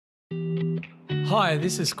Hi,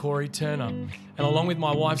 this is Corey Turner, and along with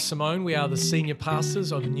my wife Simone, we are the senior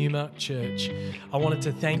pastors of Numa Church. I wanted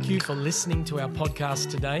to thank you for listening to our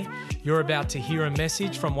podcast today. You're about to hear a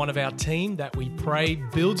message from one of our team that we pray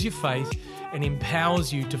builds your faith and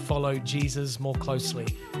empowers you to follow Jesus more closely.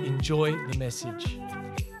 Enjoy the message.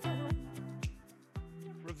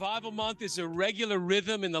 Revival Month is a regular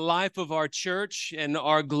rhythm in the life of our church and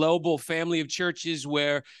our global family of churches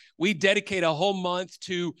where we dedicate a whole month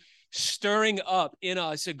to stirring up in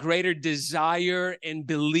us a greater desire and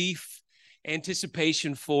belief,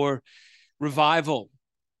 anticipation for revival.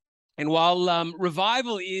 And while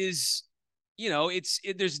revival is,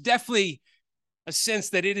 there's definitely a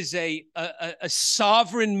sense that it is a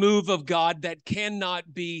sovereign move of God that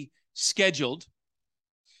cannot be scheduled.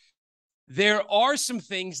 There are some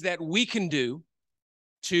things that we can do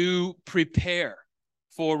to prepare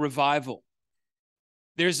for revival.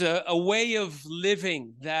 There's a way of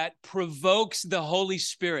living that provokes the Holy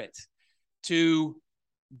Spirit to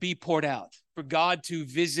be poured out, for God to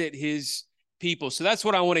visit his people. So that's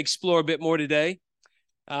what I want to explore a bit more today.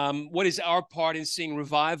 What is our part in seeing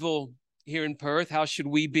revival here in Perth? How should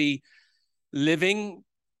we be living? In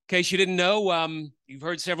case you didn't know, you've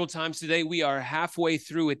heard several times today, we are halfway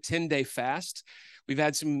through a 10-day fast. We've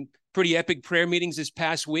had some pretty epic prayer meetings this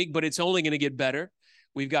past week, but it's only going to get better.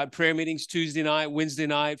 We've got prayer meetings Tuesday night, Wednesday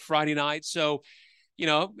night, Friday night. So,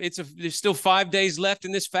 there's still 5 days left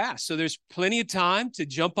in this fast. So there's plenty of time to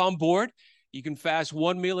jump on board. You can fast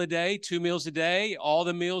 1 meal a day, 2 meals a day, all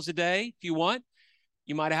the meals a day if you want.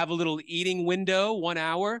 You might have a little eating window, 1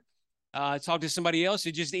 hour. Talk to somebody else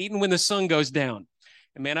who's just eating when the sun goes down.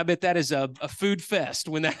 And man, I bet that is a food fest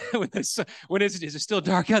when is it still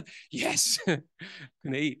dark out? Yes,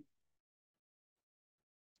 gonna eat.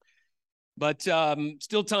 But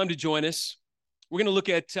still time to join us. We're going to look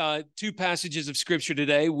at two passages of Scripture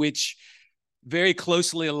today, which very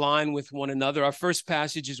closely align with one another. Our first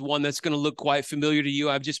passage is one that's going to look quite familiar to you.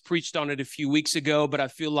 I've just preached on it a few weeks ago, but I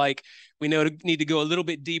feel like we need to go a little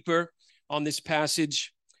bit deeper on this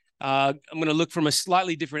passage. I'm going to look from a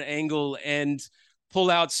slightly different angle and pull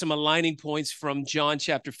out some aligning points from John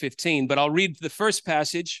chapter 15. But I'll read the first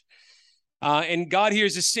passage. And God here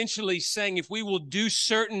is essentially saying, if we will do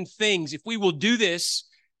certain things, if we will do this,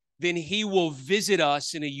 then he will visit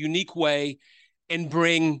us in a unique way and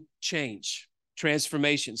bring change,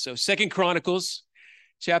 transformation. So 2 Chronicles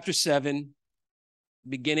chapter 7,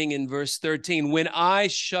 beginning in verse 13, when I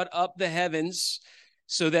shut up the heavens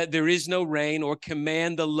so that there is no rain, or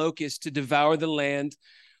command the locust to devour the land,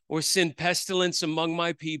 or send pestilence among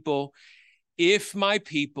my people, if my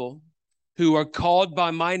people who are called by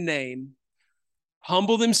my name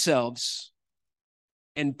humble themselves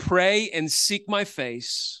and pray and seek my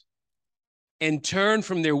face and turn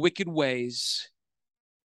from their wicked ways,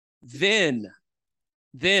 then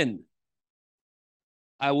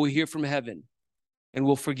I will hear from heaven and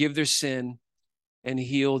will forgive their sin and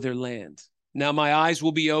heal their land. Now my eyes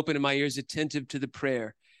will be open and my ears attentive to the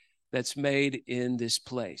prayer that's made in this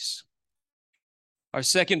place. Our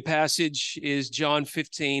second passage is John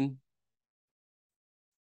 15.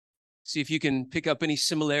 See if you can pick up any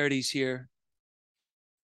similarities here.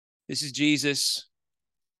 This is Jesus.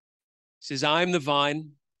 He says, I am the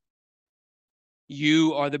vine,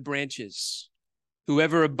 you are the branches.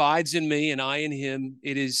 Whoever abides in me and I in him,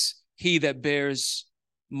 it is he that bears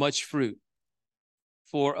much fruit.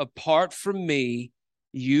 For apart from me,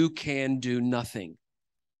 you can do nothing.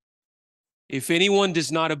 If anyone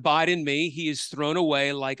does not abide in me, he is thrown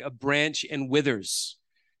away like a branch and withers.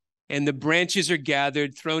 And the branches are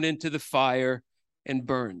gathered, thrown into the fire, and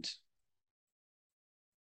burned.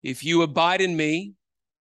 If you abide in me,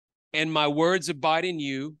 and my words abide in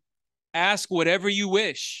you, ask whatever you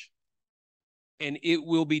wish, and it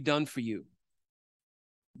will be done for you.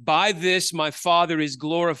 By this my Father is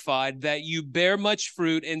glorified, that you bear much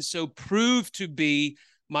fruit, and so prove to be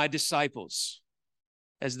my disciples.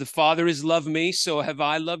 As the Father has loved me, so have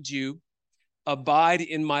I loved you. Abide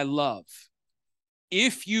in my love.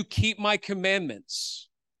 If you keep my commandments,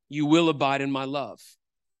 you will abide in my love,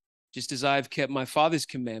 just as I have kept my Father's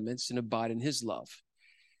commandments and abide in his love.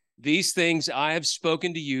 These things I have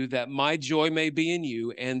spoken to you, that my joy may be in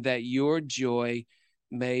you and that your joy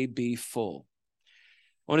may be full.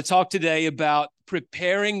 I want to talk today about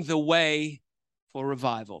preparing the way for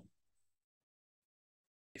revival.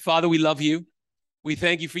 Father, we love you. We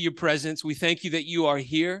thank you for your presence. We thank you that you are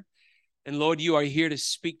here. And Lord, you are here to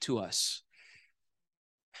speak to us.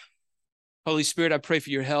 Holy Spirit, I pray for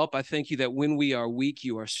your help. I thank you that when we are weak,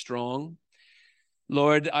 you are strong.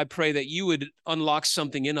 Lord, I pray that you would unlock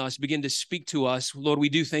something in us, begin to speak to us. Lord, we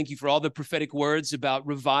do thank you for all the prophetic words about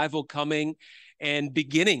revival coming and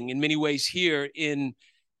beginning in many ways here in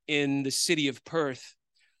the city of Perth.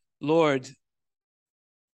 Lord,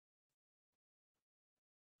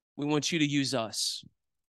 we want you to use us.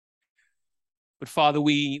 But Father,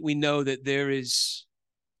 we know that there's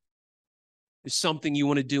something you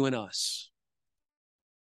want to do in us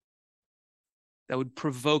that would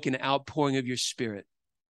provoke an outpouring of your Spirit.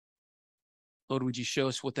 Lord, would you show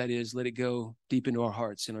us what that is? Let it go deep into our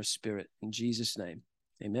hearts and our spirit. In Jesus' name,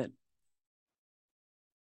 amen.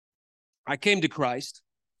 I came to Christ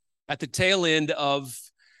at the tail end of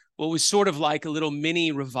what was sort of like a little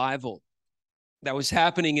mini revival that was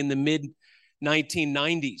happening in the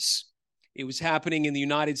mid-1990s. It was happening in the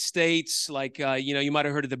United States, like, you might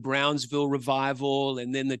have heard of the Brownsville revival,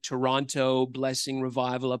 and then the Toronto Blessing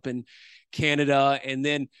revival up in Canada. And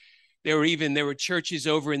then there were churches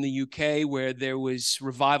over in the UK where there was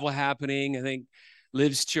revival happening. I think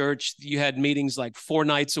Liv's church, you had meetings like 4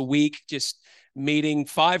 nights a week, just meeting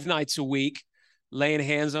 5 nights a week, laying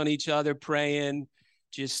hands on each other, praying,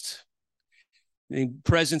 just the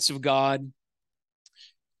presence of God.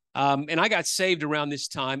 And I got saved around this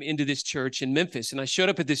time into this church in Memphis. And I showed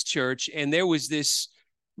up at this church, and there was this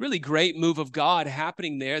really great move of God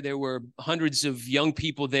happening there. There were hundreds of young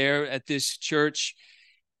people there at this church.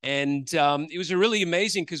 And it was really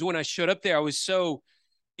amazing, because when I showed up there, I was so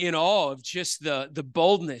in awe of just the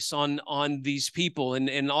boldness on these people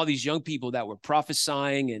and all these young people that were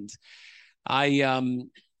prophesying. And I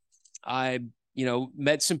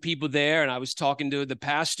met some people there, and I was talking to the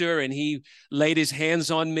pastor, and he laid his hands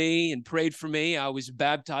on me and prayed for me. I was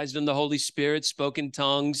baptized in the Holy Spirit, spoke in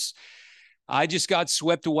tongues. I just got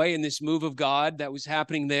swept away in this move of God that was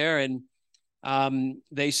happening there. And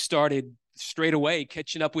they started straight away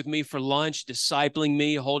catching up with me for lunch, discipling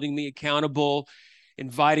me, holding me accountable,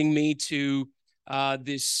 inviting me to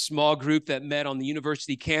this small group that met on the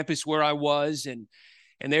university campus where I was. And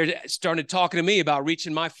they started talking to me about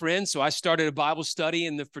reaching my friends. So I started a Bible study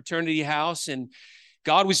in the fraternity house, and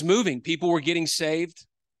God was moving. People were getting saved.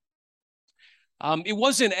 It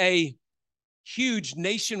wasn't a huge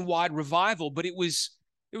nationwide revival, but it was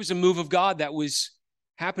a move of God that was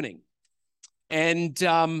happening. And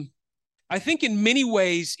I think in many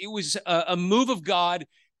ways it was a move of God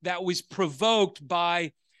that was provoked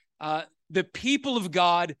by the people of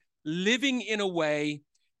God living in a way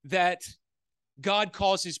that God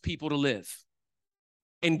calls his people to live.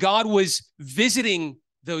 And God was visiting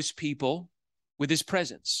those people with his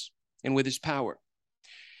presence and with his power.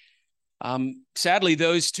 Sadly,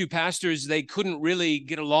 those 2 pastors, they couldn't really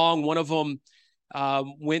get along. One of them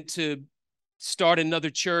went to start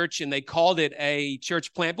another church, and they called it a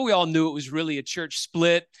church plant, but we all knew it was really a church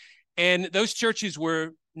split. And those churches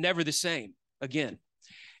were never the same again.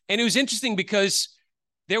 And it was interesting because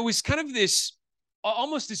there was kind of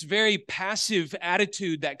almost this very passive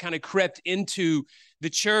attitude that kind of crept into the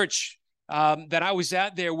church that I was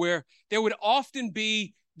at there, where there would often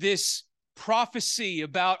be this prophecy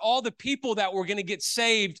about all the people that were going to get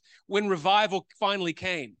saved when revival finally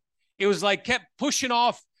came. It was like kept pushing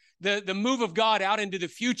off the move of God out into the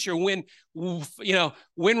future when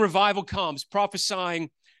revival comes,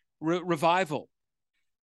 prophesying revival.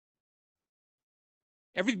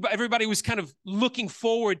 Everybody was kind of looking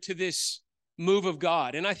forward to this move of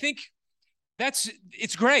God. And I think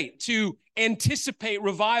it's great to anticipate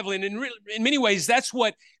revival. And in many ways, that's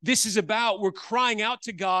what this is about. We're crying out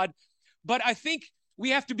to God. But I think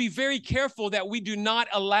we have to be very careful that we do not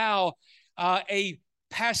allow a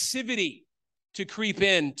passivity to creep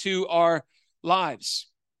into our lives.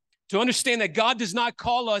 To understand that God does not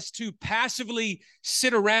call us to passively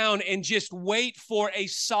sit around and just wait for a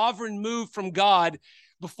sovereign move from God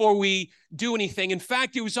before we do anything. In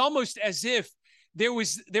fact, it was almost as if there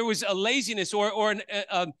was a laziness or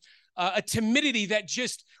a timidity that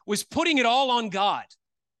just was putting it all on God.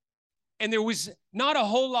 And there was not a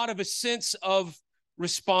whole lot of a sense of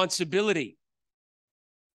responsibility.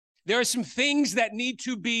 There are some things that need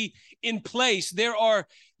to be in place. There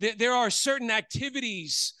are certain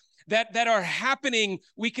activities that are happening.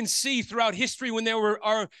 We can see throughout history when there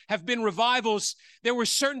have been revivals, there were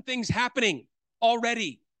certain things happening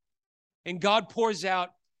already. And God pours out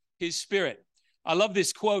his Spirit. I love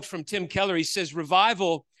this quote from Tim Keller. He says,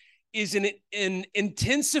 revival is an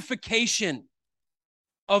intensification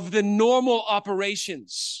of the normal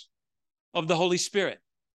operations of the Holy Spirit.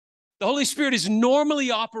 The Holy Spirit is normally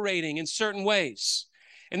operating in certain ways.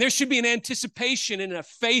 And there should be an anticipation and a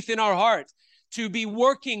faith in our heart to be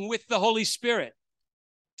working with the Holy Spirit,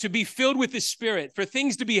 to be filled with the Spirit, for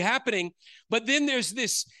things to be happening. But then there's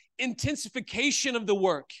this intensification of the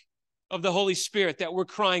work of the Holy Spirit that we're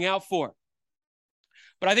crying out for.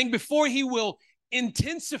 But I think before he will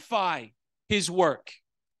intensify his work.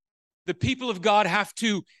 The people of God have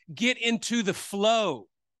to get into the flow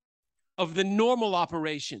of the normal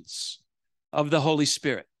operations of the Holy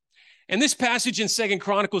Spirit. And this passage in 2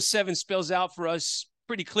 Chronicles 7 spells out for us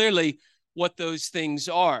pretty clearly what those things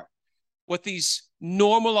are, what these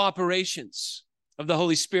normal operations of the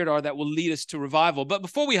Holy Spirit are that will lead us to revival. But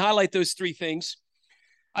before we highlight those three things,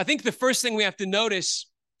 I think the first thing we have to notice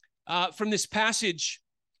from this passage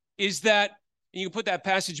is that, and you can put that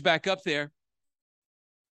passage back up there,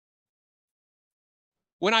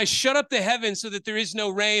 when I shut up the heavens so that there is no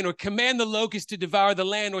rain, or command the locust to devour the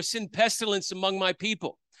land, or send pestilence among my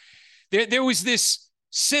people. There was this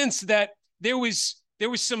sense that there was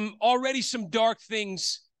already some dark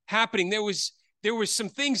things happening. There were some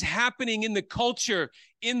things happening in the culture,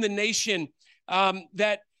 in the nation,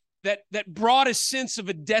 that brought a sense of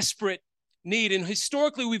a desperate need. And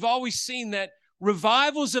historically, we've always seen that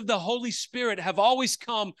revivals of the Holy Spirit have always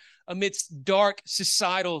come amidst dark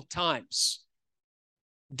societal times.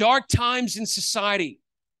 Dark times in society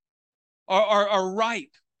are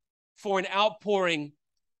ripe for an outpouring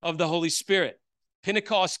of the Holy Spirit.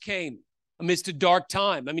 Pentecost came amidst a dark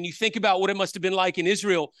time. I mean, you think about what it must have been like in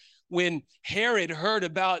Israel when Herod heard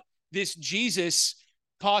about this Jesus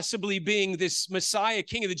possibly being this Messiah,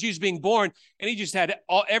 King of the Jews, being born, and he just had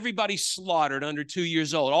everybody slaughtered under 2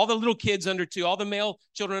 years old. All the little kids under 2, all the male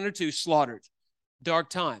children under 2 slaughtered. Dark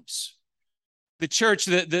times. The church,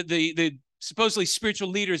 the supposedly spiritual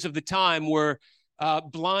leaders of the time were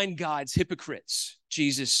blind guides, hypocrites,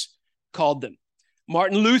 Jesus called them.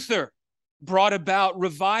 Martin Luther brought about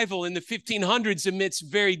revival in the 1500s amidst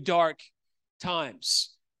very dark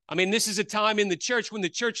times. I mean, this is a time in the church when the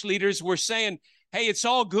church leaders were saying, hey, it's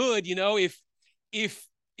all good, you know, if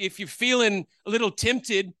you're feeling a little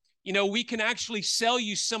tempted, you know, we can actually sell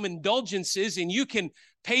you some indulgences and you can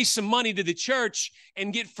pay some money to the church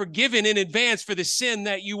and get forgiven in advance for the sin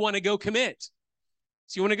that you want to go commit.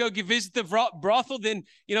 So you want to go visit the brothel, then,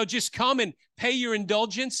 you know, just come and pay your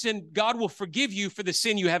indulgence and God will forgive you for the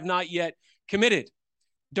sin you have not yet committed.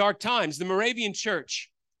 Dark times. The Moravian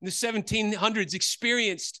church in the 1700s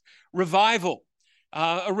experienced revival,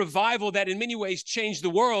 a revival that in many ways changed the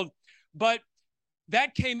world, but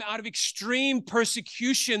that came out of extreme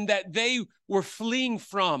persecution that they were fleeing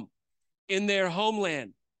from in their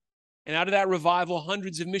homeland. And out of that revival,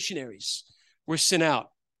 hundreds of missionaries were sent out.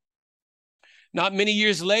 Not many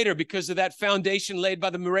years later, because of that foundation laid by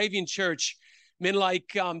the Moravian church, men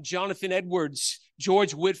like Jonathan Edwards,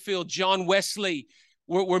 George Whitefield, John Wesley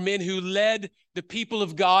were men who led the people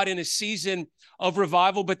of God in a season of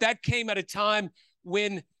revival. But that came at a time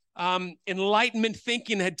when Enlightenment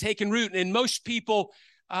thinking had taken root, and most people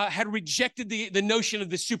had rejected the notion of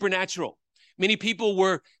the supernatural. Many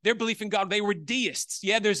people their belief in God, they were deists.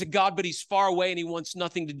 Yeah, there's a God, but he's far away and he wants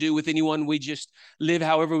nothing to do with anyone. We just live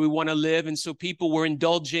however we want to live. And so people were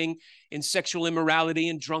indulging in sexual immorality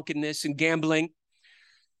and drunkenness and gambling.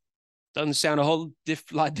 Doesn't sound a whole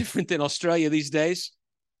lot different than Australia these days.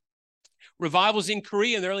 Revivals in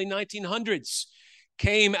Korea in the early 1900s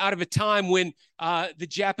came out of a time when the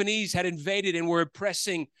Japanese had invaded and were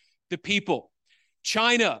oppressing the people.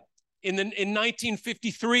 China in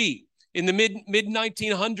 1953, in the mid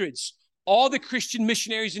 1900s, all the Christian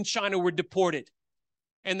missionaries in China were deported.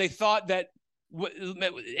 And they thought that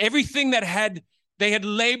everything that they had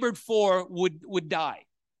labored for would die.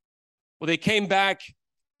 Well, they came back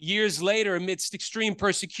years later amidst extreme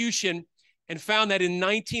persecution and found that in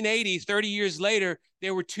 1980, 30 years later,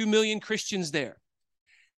 there were 2 million Christians there.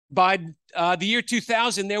 By the year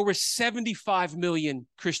 2000, there were 75 million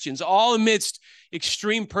Christians, all amidst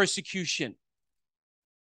extreme persecution.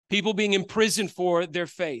 People being imprisoned for their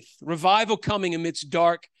faith. Revival coming amidst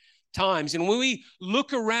dark times. And when we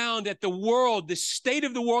look around at the world, the state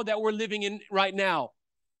of the world that we're living in right now,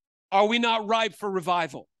 are we not ripe for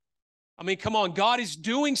revival? I mean, come on, God is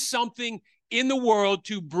doing something in the world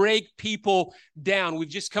to break people down. We've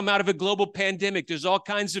just come out of a global pandemic. There's all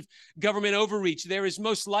kinds of government overreach. There is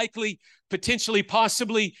most likely, potentially,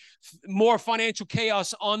 possibly more financial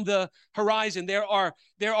chaos on the horizon. There are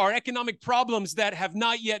economic problems that have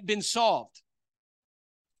not yet been solved.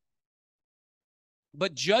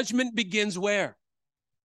 But judgment begins where?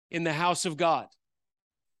 In the house of God.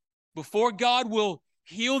 Before God will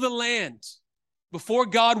heal the land, before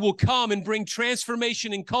God will come and bring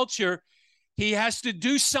transformation in culture, he has to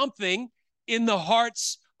do something in the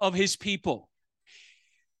hearts of his people.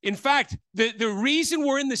 In fact, the reason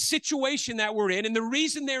we're in the situation that we're in and the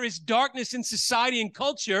reason there is darkness in society and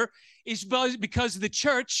culture is because the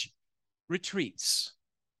church retreats.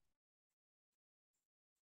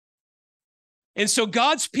 And so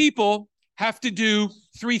God's people have to do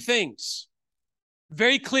three things.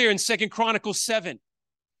 Very clear in 2 Chronicles 7.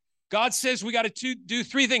 God says we got to do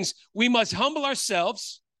three things. We must humble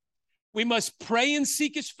ourselves. We must pray and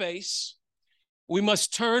seek his face. We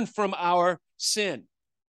must turn from our sin.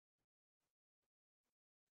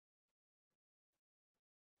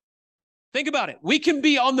 Think about it. We can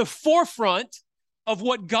be on the forefront of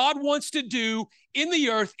what God wants to do in the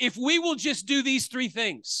earth if we will just do these three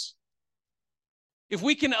things. If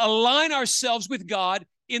we can align ourselves with God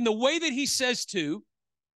in the way that he says to,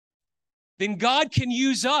 then God can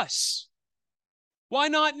use us. Why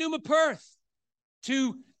not Numa Perth?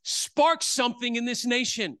 To spark something in this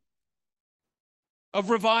nation of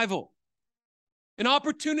revival. An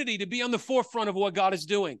opportunity to be on the forefront of what God is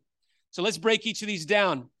doing. So let's break each of these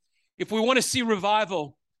down. If we want to see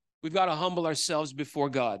revival, we've got to humble ourselves before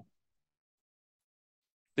God.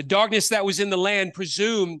 The darkness that was in the land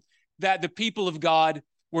presumed that the people of God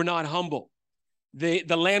were not humble.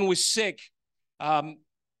 The land was sick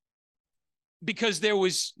because there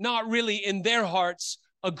was not really in their hearts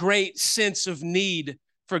a great sense of need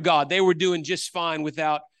for God. They were doing just fine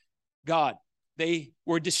without God. They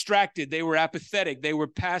were distracted. They were apathetic. They were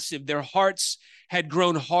passive. Their hearts had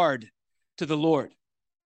grown hard to the Lord.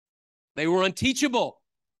 They were unteachable.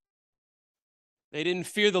 They didn't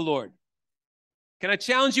fear the Lord. Can I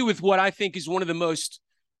challenge you with what I think is one of the most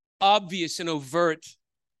obvious and overt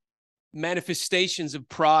manifestations of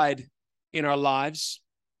pride in our lives?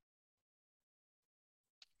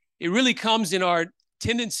 It really comes in our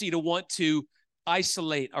tendency to want to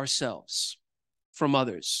isolate ourselves from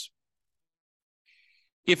others.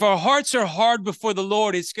 If our hearts are hard before the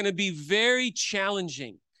Lord, it's going to be very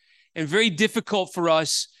challenging and very difficult for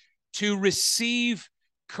us to receive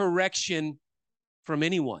correction from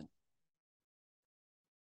anyone.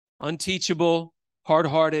 Unteachable,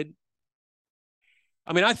 hard-hearted.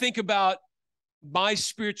 I mean, I think about my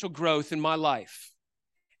spiritual growth in my life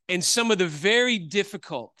and some of the very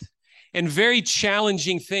difficult and very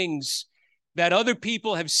challenging things that other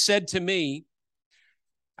people have said to me.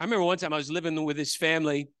 I remember one time I was living with this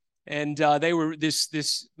family, and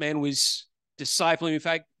this man was discipling. In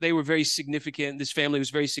fact, they were very significant. This family was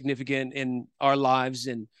very significant in our lives,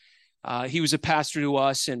 and he was a pastor to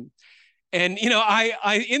us. And you know,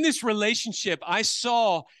 I in this relationship, I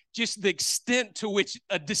saw just the extent to which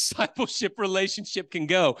a discipleship relationship can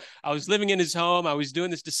go. I was living in his home. I was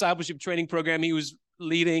doing this discipleship training program he was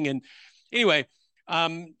leading. And anyway,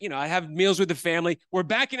 you know, I have meals with the family. We're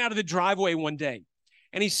backing out of the driveway one day.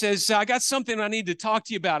 And he says, I got something I need to talk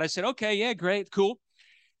to you about. I said, okay, yeah, great, cool.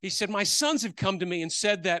 He said, my sons have come to me and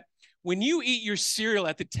said that when you eat your cereal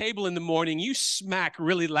at the table in the morning, you smack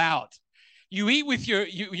really loud. You eat with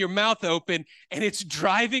your mouth open, and it's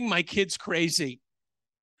driving my kids crazy.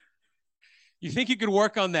 You think you could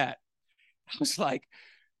work on that? I was like,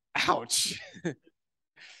 ouch.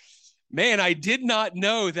 Man, I did not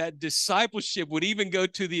know that discipleship would even go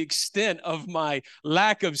to the extent of my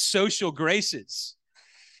lack of social graces.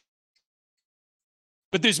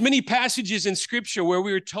 But there's many passages in Scripture where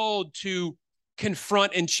we are told to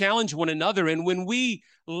confront and challenge one another. And when we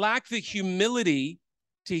lack the humility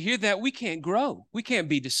to hear that, we can't grow. We can't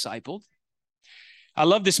be discipled. I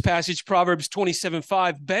love this passage, Proverbs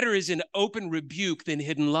 27:5. Better is an open rebuke than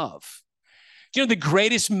hidden love. You know, the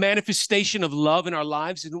greatest manifestation of love in our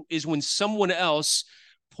lives is when someone else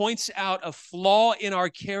points out a flaw in our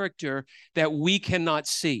character that we cannot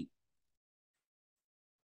see.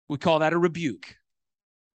 We call that a rebuke.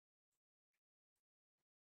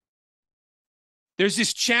 There's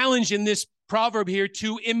this challenge in this proverb here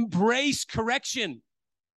to embrace correction.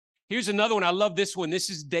 Here's another one. I love this one. This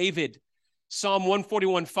is David, Psalm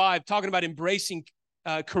 141:5, talking about embracing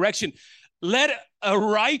correction. Let a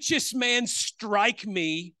righteous man strike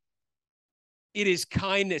me. It is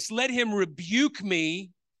kindness. Let him rebuke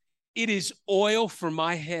me. It is oil for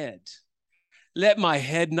my head. Let my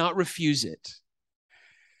head not refuse it.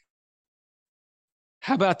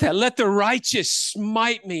 How about that? Let the righteous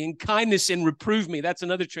smite me in kindness and reprove me. That's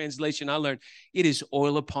another translation I learned. It is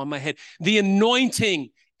oil upon my head. The anointing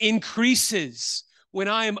increases when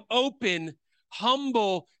I am open,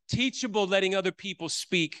 humble, teachable, letting other people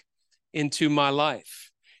speak into my life.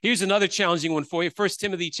 Here's another challenging one for you. 1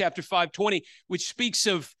 Timothy chapter 5:20, which speaks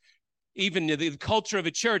of even the culture of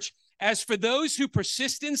a church. As for those who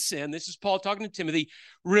persist in sin, this is Paul talking to Timothy,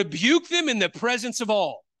 rebuke them in the presence of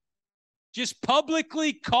all. Just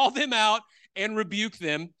publicly call them out and rebuke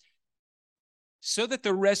them so that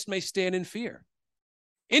the rest may stand in fear.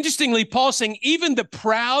 Interestingly, Paul's saying, even the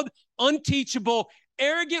proud, unteachable,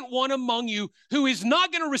 arrogant one among you who is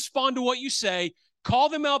not going to respond to what you say, call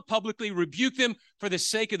them out publicly, rebuke them for the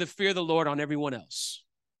sake of the fear of the Lord on everyone else.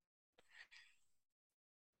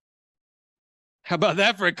 How about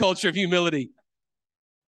that for a culture of humility?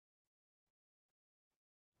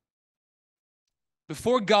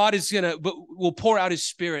 Before God will pour out his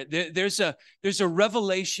Spirit, there's a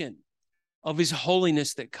revelation of his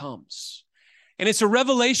holiness that comes. And it's a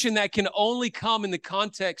revelation that can only come in the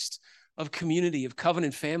context of community, of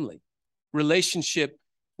covenant family, relationship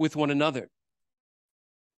with one another.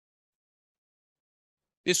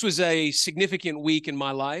 This was a significant week in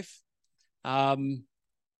my life.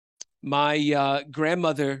 My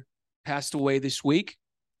grandmother passed away this week.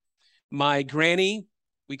 My granny,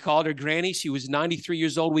 we called her Granny. She was 93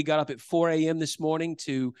 years old. We got up at 4 a.m. this morning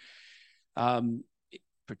to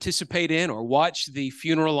participate in or watch the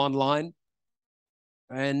funeral online.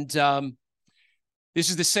 And this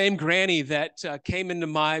is the same Granny that came into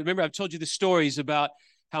remember I've told you the stories about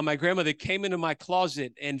how my grandmother came into my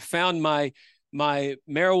closet and found my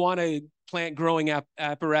marijuana plant growing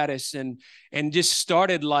apparatus and just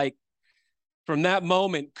started, like, from that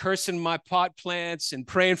moment, cursing my pot plants and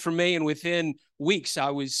praying for me. And within months,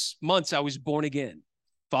 I was born again,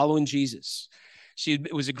 following Jesus. She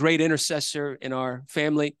was a great intercessor in our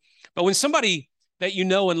family. But when somebody that you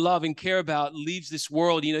know and love and care about leaves this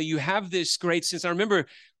world, you have this great sense. I remember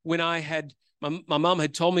when my mom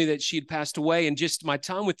had told me that she had passed away, and just my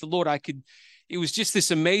time with the Lord, it was just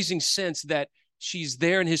this amazing sense that she's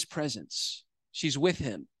there in his presence. She's with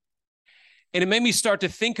him. And it made me start to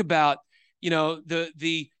think about,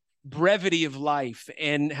 the brevity of life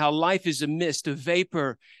and how life is a mist, a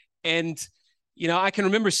vapor. And, I can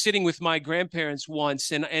remember sitting with my grandparents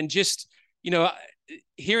once and just,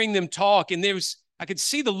 hearing them talk. And I could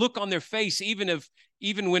see the look on their face,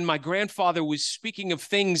 even when my grandfather was speaking of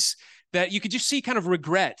things that you could just see kind of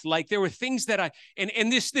regret. Like there were things that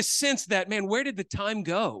and this sense that, man, where did the time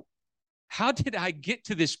go? How did I get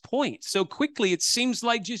to this point so quickly? It seems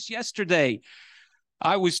like just yesterday.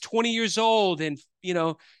 I was 20 years old and,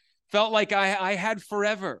 felt like I had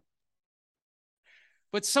forever.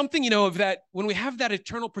 But something, of that, when we have that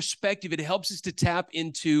eternal perspective, it helps us to tap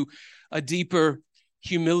into a deeper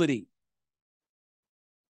humility.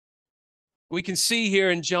 We can see here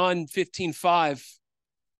in John 15:5, he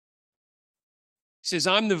says,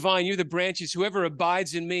 I'm the vine, you're the branches. Whoever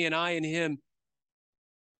abides in me and I in him,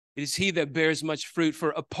 it is he that bears much fruit. For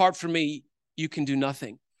apart from me, you can do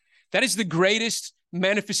nothing. That is the greatest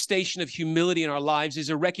manifestation of humility in our lives, is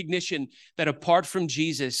a recognition that apart from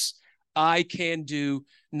Jesus, I can do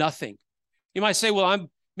nothing. You might say, well, I've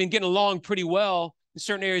been getting along pretty well in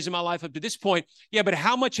certain areas of my life up to this point. Yeah, but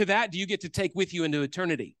how much of that do you get to take with you into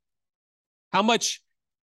eternity? How much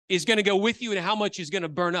is going to go with you and how much is going to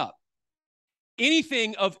burn up?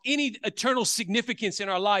 Anything of any eternal significance in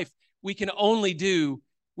our life, we can only do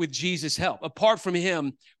with Jesus' help. Apart from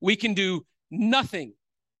him, we can do nothing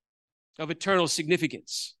of eternal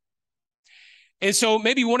significance. And so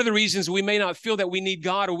maybe one of the reasons we may not feel that we need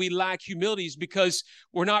God or we lack humility is because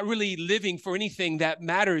we're not really living for anything that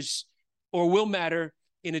matters or will matter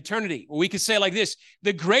in eternity. Or we could say like this: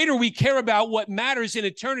 the greater we care about what matters in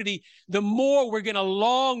eternity, the more we're going to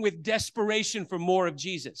long with desperation for more of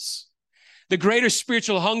Jesus. The greater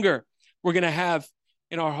spiritual hunger we're going to have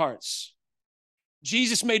in our hearts.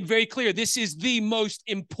 Jesus made very clear this is the most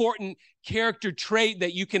important character trait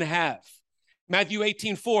that you can have. Matthew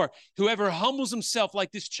 18:4, whoever humbles himself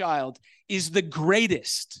like this child is the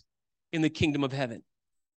greatest in the kingdom of heaven.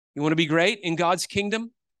 You want to be great in God's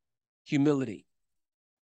kingdom? Humility.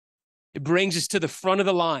 It brings us to the front of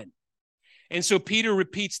the line. And so Peter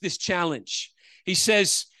repeats this challenge. He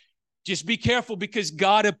says, just be careful because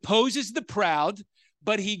God opposes the proud,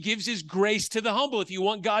 but he gives his grace to the humble. If you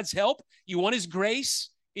want God's help, you want his grace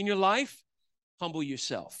in your life, humble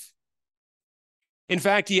yourself. In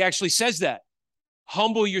fact, he actually says that.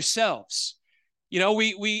 Humble yourselves.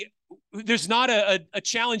 There's not a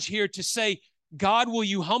challenge here to say, God, will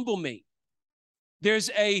you humble me?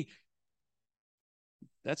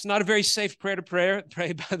 That's not a very safe prayer to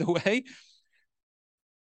pray, by the way.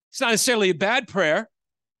 It's not necessarily a bad prayer.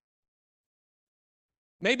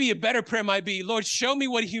 Maybe a better prayer might be, Lord, show me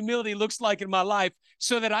what humility looks like in my life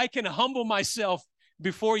so that I can humble myself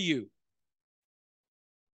before you.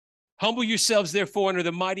 Humble yourselves, therefore, under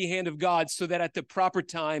the mighty hand of God so that at the proper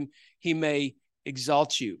time he may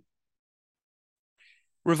exalt you.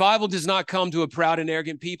 Revival does not come to a proud and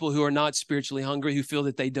arrogant people who are not spiritually hungry, who feel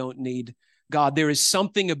that they don't need God. There is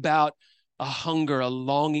something about a hunger, a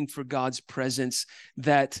longing for God's presence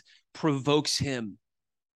that provokes him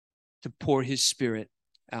to pour his Spirit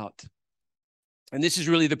out. And this is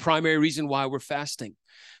really the primary reason why we're fasting,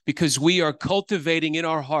 because we are cultivating in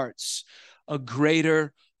our hearts a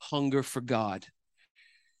greater hunger for God.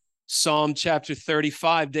 Psalm chapter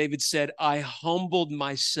 35, David said, I humbled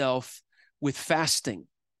myself with fasting.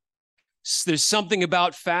 So there's something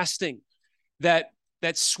about fasting that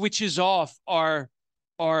switches off our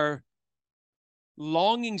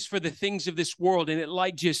longings for the things of this world, and it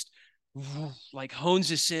like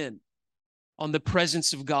hones us in on the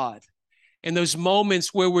presence of God. And those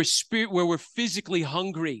moments where we're physically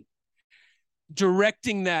hungry,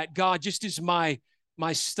 directing that, God, just as my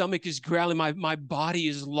stomach is growling, my body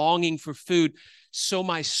is longing for food, so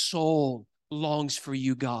my soul longs for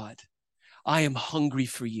you, God. I am hungry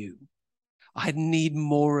for you. I need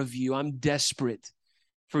more of you. I'm desperate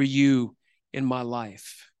for you in my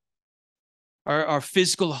life. Our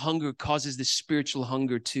physical hunger causes the spiritual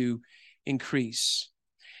hunger to increase.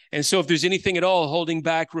 And so if there's anything at all holding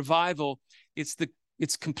back revival,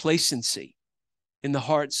 it's complacency in the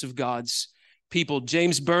hearts of God's people.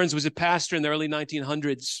 James Burns was a pastor in the early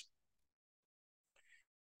 1900s.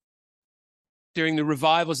 During the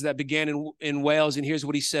revivals that began in Wales, and here's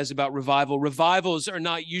what he says about revival. Revivals are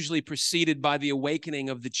not usually preceded by the awakening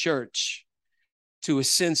of the church to a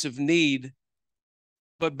sense of need,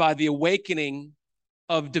 but by the awakening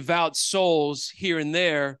of devout souls here and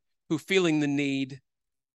there who feel the need,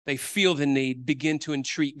 begin to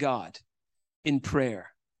entreat God in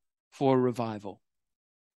prayer for revival.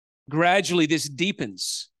 Gradually, this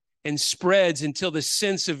deepens and spreads until the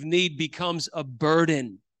sense of need becomes a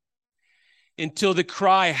burden, until the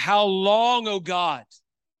cry, how long, O God?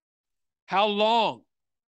 How long?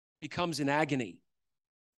 Becomes an agony.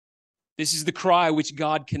 This is the cry which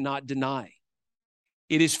God cannot deny.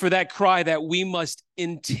 It is for that cry that we must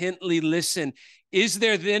intently listen. Is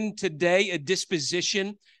there then today a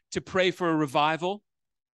disposition to pray for a revival?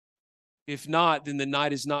 If not, then the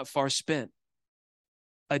night is not far spent.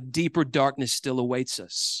 A deeper darkness still awaits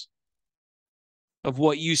us. Of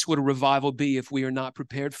what use would a revival be if we are not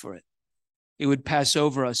prepared for it? It would pass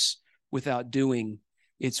over us without doing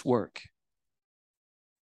its work.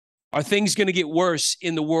 Are things going to get worse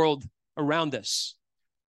in the world around us?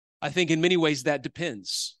 I think in many ways that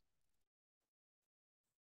depends.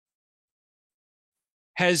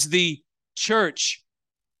 Has the church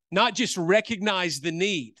not just recognized the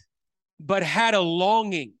need, but had a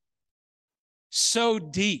longing so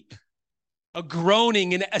deep, a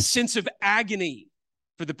groaning and a sense of agony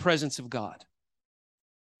for the presence of God?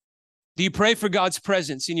 Do you pray for God's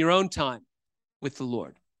presence in your own time with the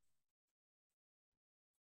Lord?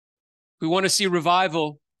 We want to see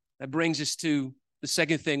revival. That brings us to the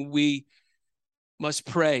second thing. We must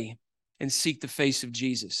pray and seek the face of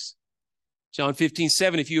Jesus. John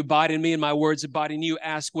 15:7, if you abide in me and my words abide in you,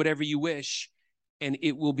 ask whatever you wish, and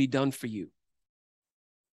it will be done for you.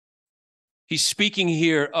 He's speaking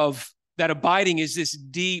here of that abiding is this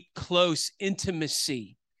deep, close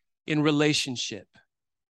intimacy in relationship.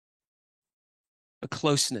 A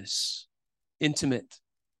closeness, intimate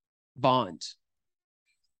bond.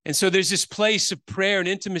 And so there's this place of prayer and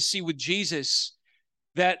intimacy with Jesus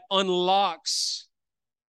that unlocks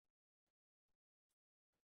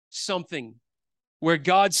something where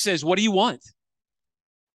God says, what do you want?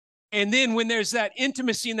 And then when there's that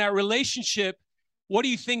intimacy in that relationship, what do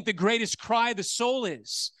you think the greatest cry of the soul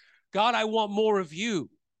is? God, I want more of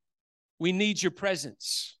you. We need your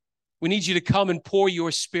presence. We need you to come and pour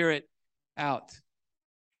your spirit out.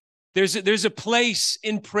 There's a place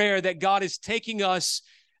in prayer that God is taking us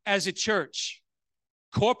as a church,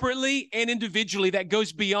 corporately and individually, that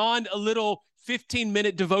goes beyond a little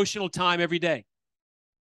 15-minute devotional time every day.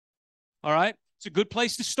 All right? It's a good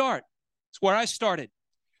place to start. It's where I started.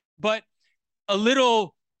 But a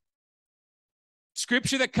little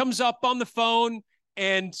scripture that comes up on the phone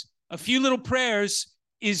and a few little prayers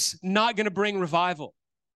is not going to bring revival.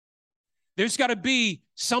 There's got to be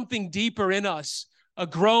something deeper in us, a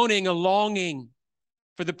groaning, a longing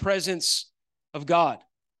for the presence of God.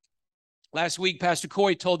 Last week, Pastor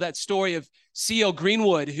Corey told that story of C.L.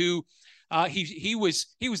 Greenwood, who he was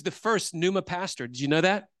the first Pneuma pastor. Did you know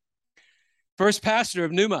that? First pastor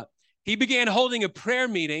of Pneuma. He began holding a prayer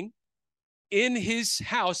meeting in his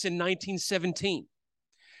house in 1917.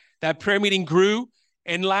 That prayer meeting grew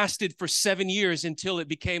and lasted for 7 years until it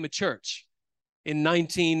became a church in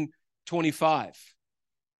 1925.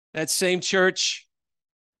 That same church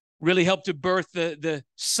really helped to birth the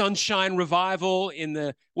Sunshine Revival in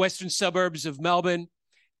the western suburbs of Melbourne.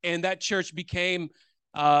 And that church became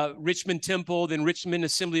Richmond Temple, then Richmond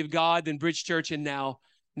Assembly of God, then Bridge Church, and now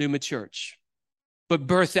Pneuma Church. But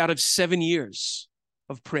birthed out of 7 years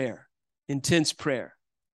of prayer, intense prayer.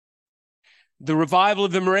 The revival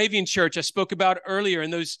of the Moravian church I spoke about earlier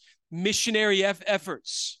and those missionary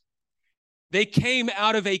efforts, they came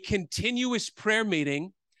out of a continuous prayer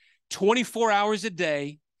meeting, 24 hours a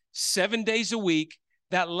day, 7 days a week,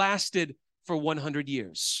 that lasted for 100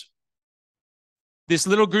 years. This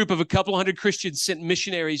little group of a couple hundred Christians sent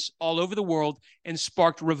missionaries all over the world and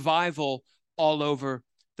sparked revival all over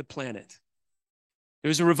the planet. There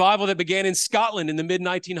was a revival that began in Scotland in the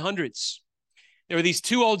mid-1900s. There were these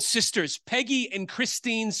two old sisters, Peggy and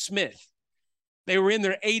Christine Smith. They were in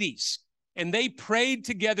their 80s, and they prayed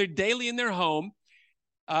together daily in their home.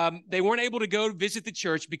 They weren't able to go visit the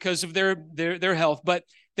church because of their health, but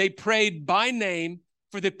they prayed by name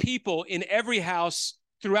for the people in every house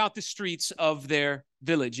throughout the streets of their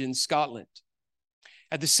village in Scotland.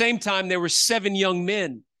 At the same time, there were 7 young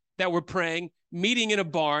men that were praying, meeting in a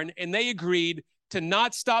barn, and they agreed to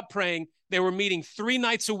not stop praying. They were meeting 3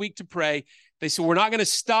 nights a week to pray. They said, we're not going to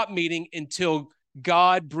stop meeting until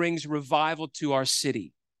God brings revival to our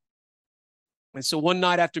city. And so one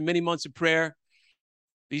night after many months of prayer,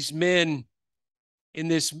 these men in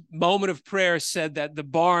this moment of prayer said that the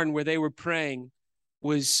barn where they were praying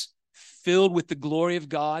was filled with the glory of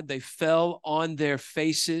God. They fell on their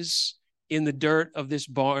faces in the dirt of this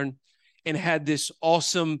barn and had this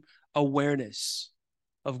awesome awareness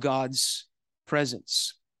of God's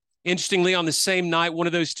presence. Interestingly, on the same night, one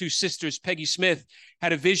of those 2 sisters, Peggy Smith,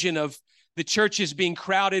 had a vision of the churches being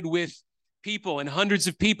crowded with people and hundreds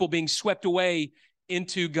of people being swept away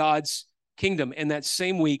into God's kingdom. And that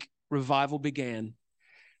same week, revival began.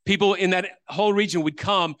 People in that whole region would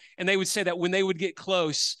come, and they would say that when they would get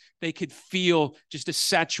close, they could feel just a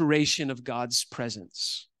saturation of God's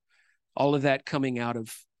presence. All of that coming out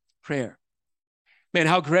of prayer. Man,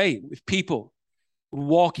 how great if people would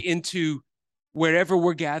walk into wherever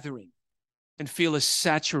we're gathering and feel a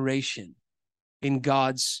saturation in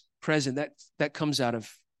God's presence. That comes out of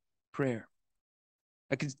prayer.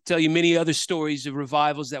 I could tell you many other stories of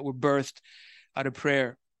revivals that were birthed out of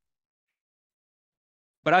prayer.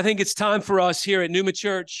 But I think it's time for us here at Pneuma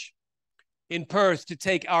Church in Perth to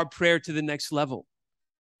take our prayer to the next level.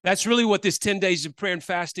 That's really what this 10 days of prayer and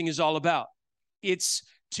fasting is all about. It's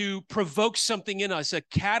to provoke something in us, a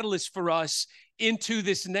catalyst for us into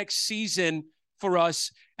this next season for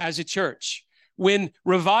us as a church. When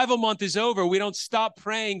Revival Month is over, we don't stop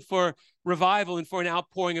praying for revival and for an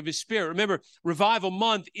outpouring of His Spirit. Remember, Revival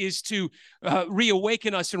Month is to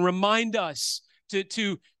reawaken us and remind us,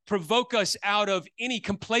 to provoke us out of any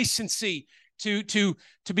complacency, to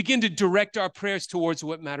begin to direct our prayers towards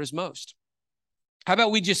what matters most. How about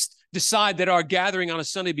we just decide that our gathering on a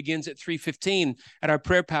Sunday begins at 3:15 at our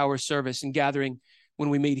prayer power service and gathering when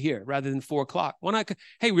we meet here rather than 4 o'clock? Why not?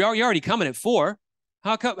 Hey, you're already coming at 4.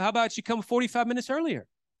 How about you come 45 minutes earlier?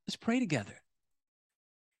 Let's pray together.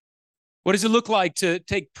 What does it look like to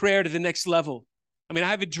take prayer to the next level? I mean, I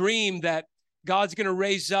have a dream that God's going to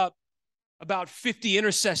raise up about 50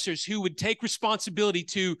 intercessors who would take responsibility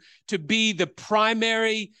to be the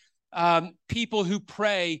primary people who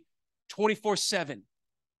pray 24/7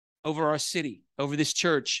 over our city, over this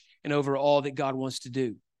church, and over all that God wants to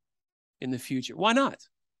do in the future. Why not?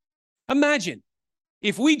 Imagine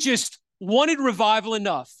if we just wanted revival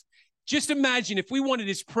enough. Just imagine if we wanted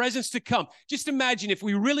His presence to come. Just imagine if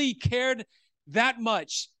we really cared that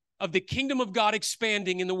much of the kingdom of God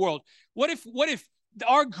expanding in the world. What if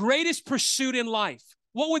our greatest pursuit in life,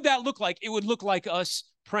 what would that look like? It would look like us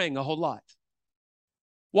praying a whole lot.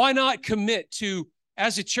 Why not commit to,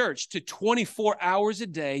 as a church, to 24 hours a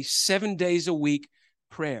day, 7 days a week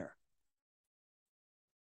prayer?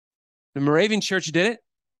 The Moravian church did it.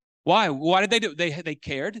 Why? Why did they do it? They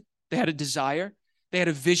cared. They had a desire. They had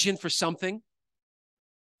a vision for something.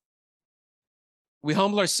 We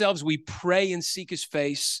humble ourselves. We pray and seek His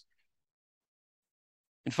face.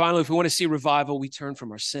 And finally, if we want to see revival, we turn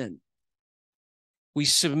from our sin. We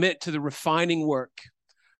submit to the refining work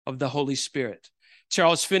of the Holy Spirit.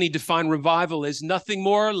 Charles Finney defined revival as nothing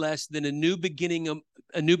more or less than a new beginning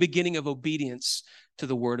of obedience to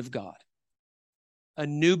the Word of God. A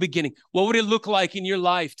new beginning. What would it look like in your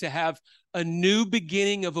life to have a new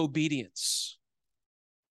beginning of obedience?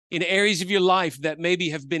 In areas of your life that maybe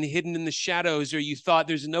have been hidden in the shadows, or you thought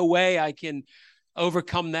there's no way I can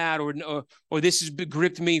overcome that, or this has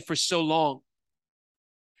gripped me for so long.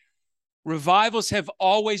 Revivals have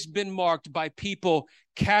always been marked by people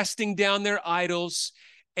casting down their idols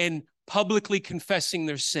and publicly confessing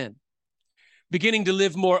their sin, beginning to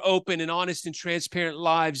live more open and honest and transparent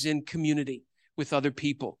lives in community with other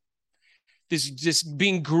people. This just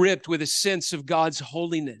being gripped with a sense of God's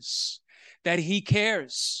holiness, that He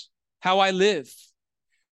cares how I live.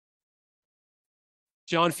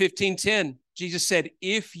 John 15:10, Jesus said,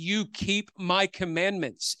 if you keep my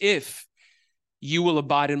commandments, if you will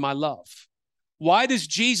abide in my love. Why does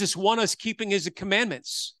Jesus want us keeping his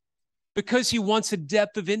commandments? Because he wants a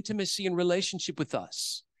depth of intimacy and relationship with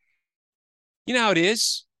us. You know how it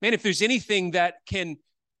is, man. If there's anything that can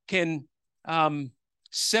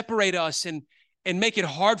separate us and make it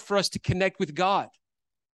hard for us to connect with God,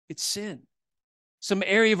 it's sin. Some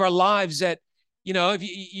area of our lives that, you know,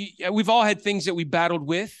 we've all had things that we battled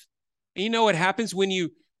with. And you know what happens when you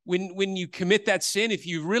commit that sin? If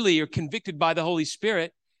you really are convicted by the Holy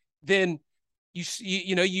Spirit, then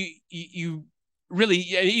you really,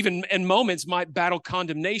 even in moments, might battle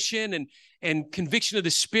condemnation and conviction of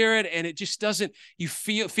the Spirit, and it just doesn't. You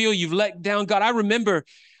feel you've let down God. I remember,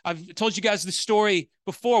 I've told you guys the story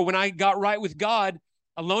before, when I got right with God,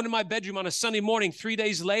 alone in my bedroom on a Sunday morning. 3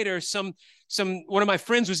 days later, one of my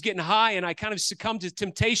friends was getting high, and I kind of succumbed to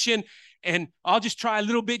temptation. And I'll just try a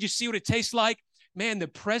little bit, just see what it tastes like. Man, the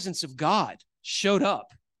presence of God showed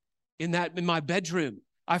up in my bedroom.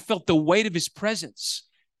 I felt the weight of his presence.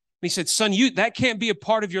 And he said, son, that can't be a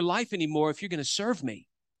part of your life anymore if you're going to serve me.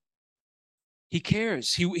 He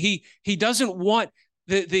cares. He doesn't want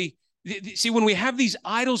see, when we have these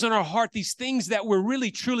idols in our heart, these things that we're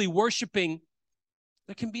really truly worshiping,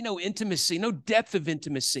 there can be no intimacy, no depth of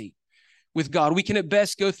intimacy with God. We can at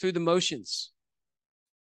best go through the motions.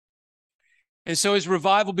 And so as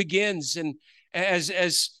revival begins, and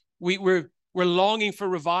as we're longing for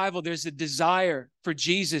revival, there's a desire for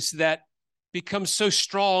Jesus that becomes so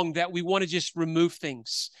strong that we want to just remove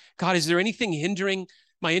things. God, is there anything hindering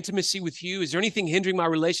my intimacy with you? Is there anything hindering my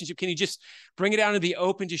relationship? Can you just bring it out into the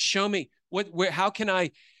open? Just show me how can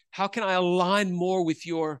I align more with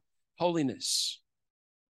your holiness?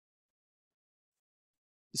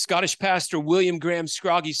 The Scottish pastor William Graham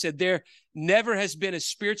Scroggie said, there never has been a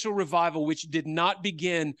spiritual revival which did not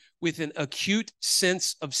begin with an acute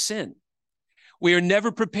sense of sin. We are never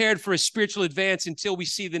prepared for a spiritual advance until we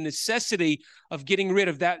see the necessity of getting rid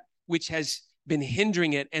of that which has been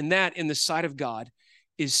hindering it, and that, in the sight of God,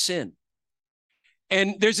 is sin.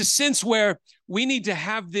 And there's a sense where we need to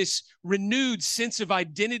have this renewed sense of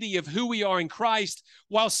identity of who we are in Christ,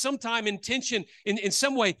 while sometime in tension, in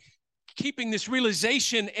some way, keeping this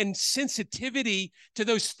realization and sensitivity to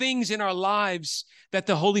those things in our lives that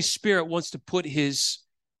the Holy Spirit wants to put his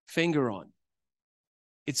finger on.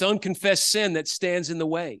 It's unconfessed sin that stands in the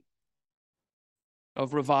way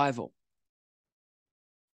of revival.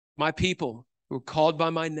 My people who are called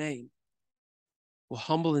by my name will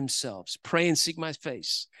humble themselves, pray and seek my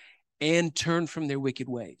face, and turn from their wicked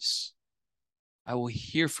ways. I will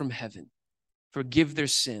hear from heaven, forgive their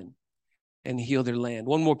sin, and heal their land.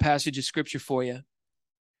 One more passage of scripture for you.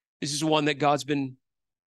 This is one that God's been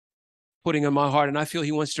putting on my heart, and I feel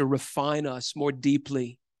he wants to refine us more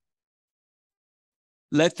deeply.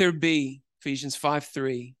 Let there be, Ephesians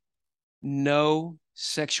 5:3, no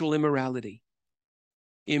sexual immorality,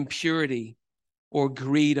 impurity, or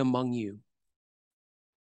greed among you.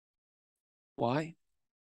 Why?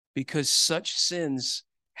 Because such sins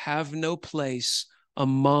have no place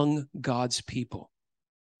among God's people.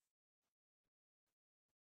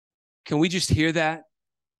 Can we just hear that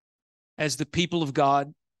as the people of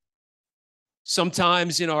God?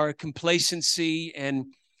 Sometimes in our complacency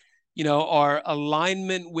and, our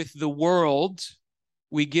alignment with the world,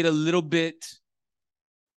 we get a little bit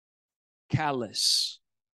callous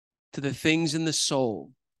to the things in the soul.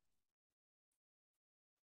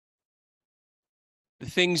 The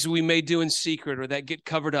things we may do in secret or that get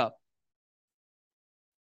covered up.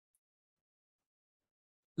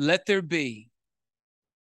 Let there be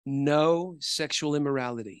no sexual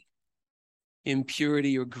immorality,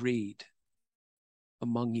 impurity, or greed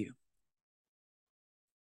among you.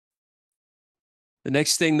 The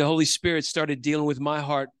next thing, the Holy Spirit started dealing with my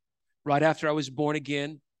heart right after I was born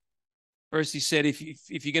again. First, he said, if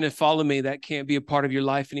you're going to follow me, that can't be a part of your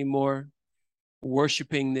life anymore.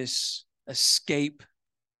 Worshiping this escape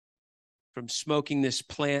from smoking this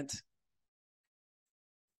plant.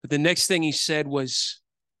 But the next thing he said was,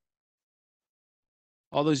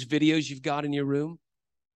 all those videos you've got in your room.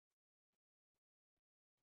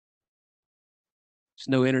 There's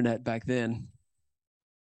no internet back then.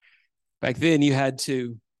 Back then, you had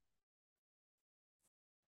to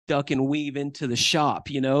duck and weave into the shop,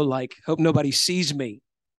 like, hope nobody sees me.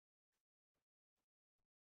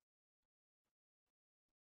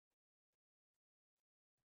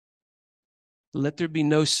 Let there be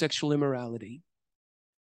no sexual immorality,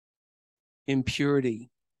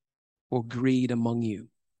 impurity, or greed among you.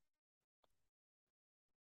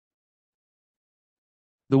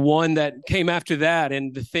 The one that came after that,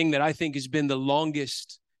 and the thing that I think has been the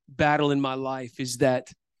longest battle in my life is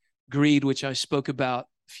that greed, which I spoke about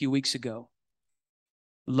a few weeks ago.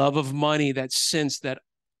 Love of money, that sense that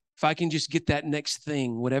if I can just get that next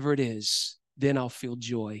thing, whatever it is, then I'll feel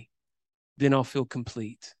joy. Then I'll feel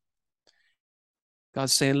complete.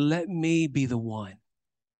 God's saying, let me be the one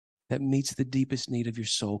that meets the deepest need of your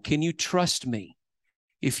soul. Can you trust me?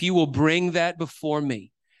 If you will bring that before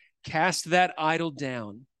me, cast that idol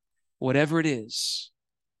down, whatever it is,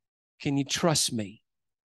 can you trust me?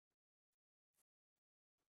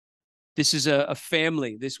 This is a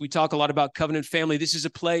family. We talk a lot about covenant family. This is a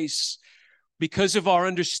place, because of our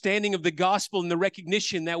understanding of the gospel and the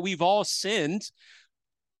recognition that we've all sinned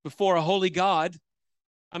before a holy God.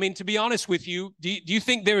 I mean, to be honest with you, do you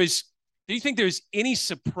think there's any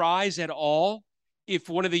surprise at all if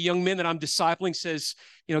one of the young men that I'm discipling says,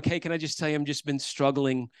 okay, can I just tell you, I've just been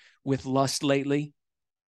struggling with lust lately?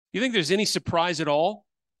 Do you think there's any surprise at all?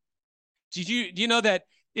 Do you know that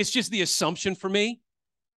it's just the assumption for me?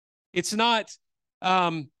 It's not,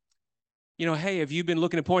 hey, have you been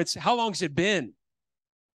looking at porn? It's, how long has it been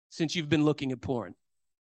since you've been looking at porn?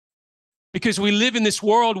 Because we live in this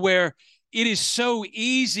world where it is so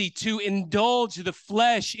easy to indulge the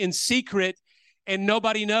flesh in secret and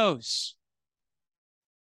nobody knows.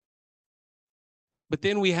 But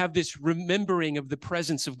then we have this remembering of the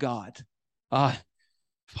presence of God.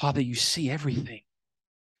 Father, you see everything.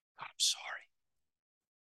 God, I'm sorry.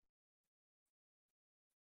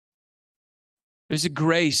 There's a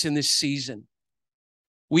grace in this season.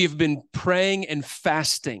 We have been praying and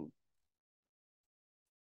fasting.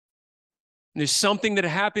 And there's something that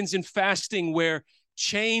happens in fasting where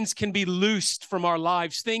chains can be loosed from our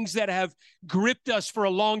lives, things that have gripped us for a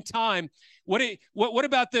long time. What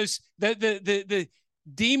about those the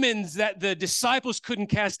demons that the disciples couldn't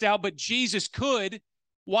cast out, but Jesus could?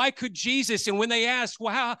 Why could Jesus? And when they asked,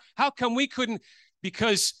 well, how come we couldn't?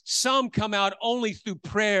 Because some come out only through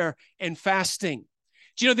prayer and fasting.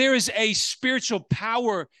 Do you know there is a spiritual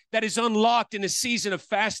power that is unlocked in a season of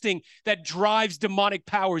fasting that drives demonic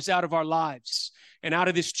powers out of our lives and out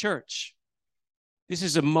of this church? This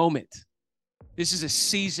is a moment. This is a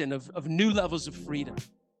season of new levels of freedom.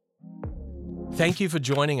 Thank you for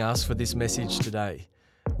joining us for this message today.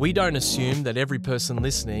 We don't assume that every person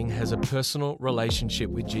listening has a personal relationship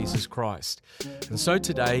with Jesus Christ. And so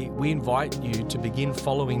today, we invite you to begin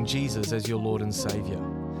following Jesus as your Lord and Savior.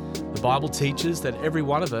 The Bible teaches that every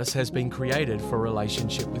one of us has been created for a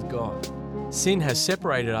relationship with God. Sin has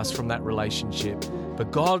separated us from that relationship,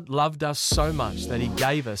 but God loved us so much that He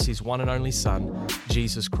gave us His one and only Son,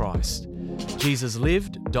 Jesus Christ. Jesus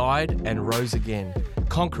lived, died, and rose again,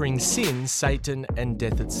 conquering sin, Satan, and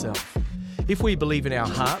death itself. If we believe in our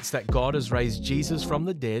hearts that God has raised Jesus from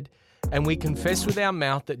the dead, and we confess with our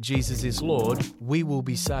mouth that Jesus is Lord, we will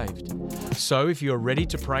be saved. So if you are ready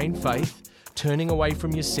to pray in faith, turning away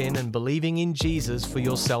from your sin and believing in Jesus for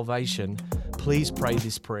your salvation, please pray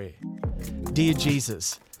this prayer. Dear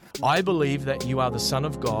Jesus, I believe that you are the Son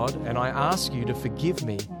of God, and I ask you to forgive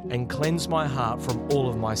me and cleanse my heart from all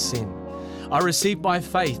of my sin. I receive by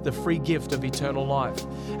faith the free gift of eternal life,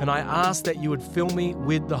 and I ask that you would fill me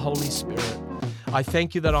with the Holy Spirit. I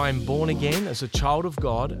thank you that I am born again as a child of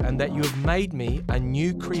God and that you have made me a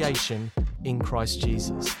new creation in Christ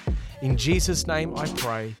Jesus. In Jesus' name I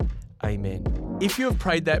pray, amen. If you have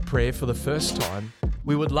prayed that prayer for the first time,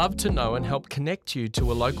 we would love to know and help connect you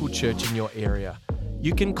to a local church in your area.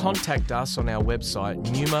 You can contact us on our website,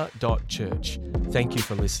 numa.church. Thank you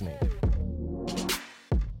for listening.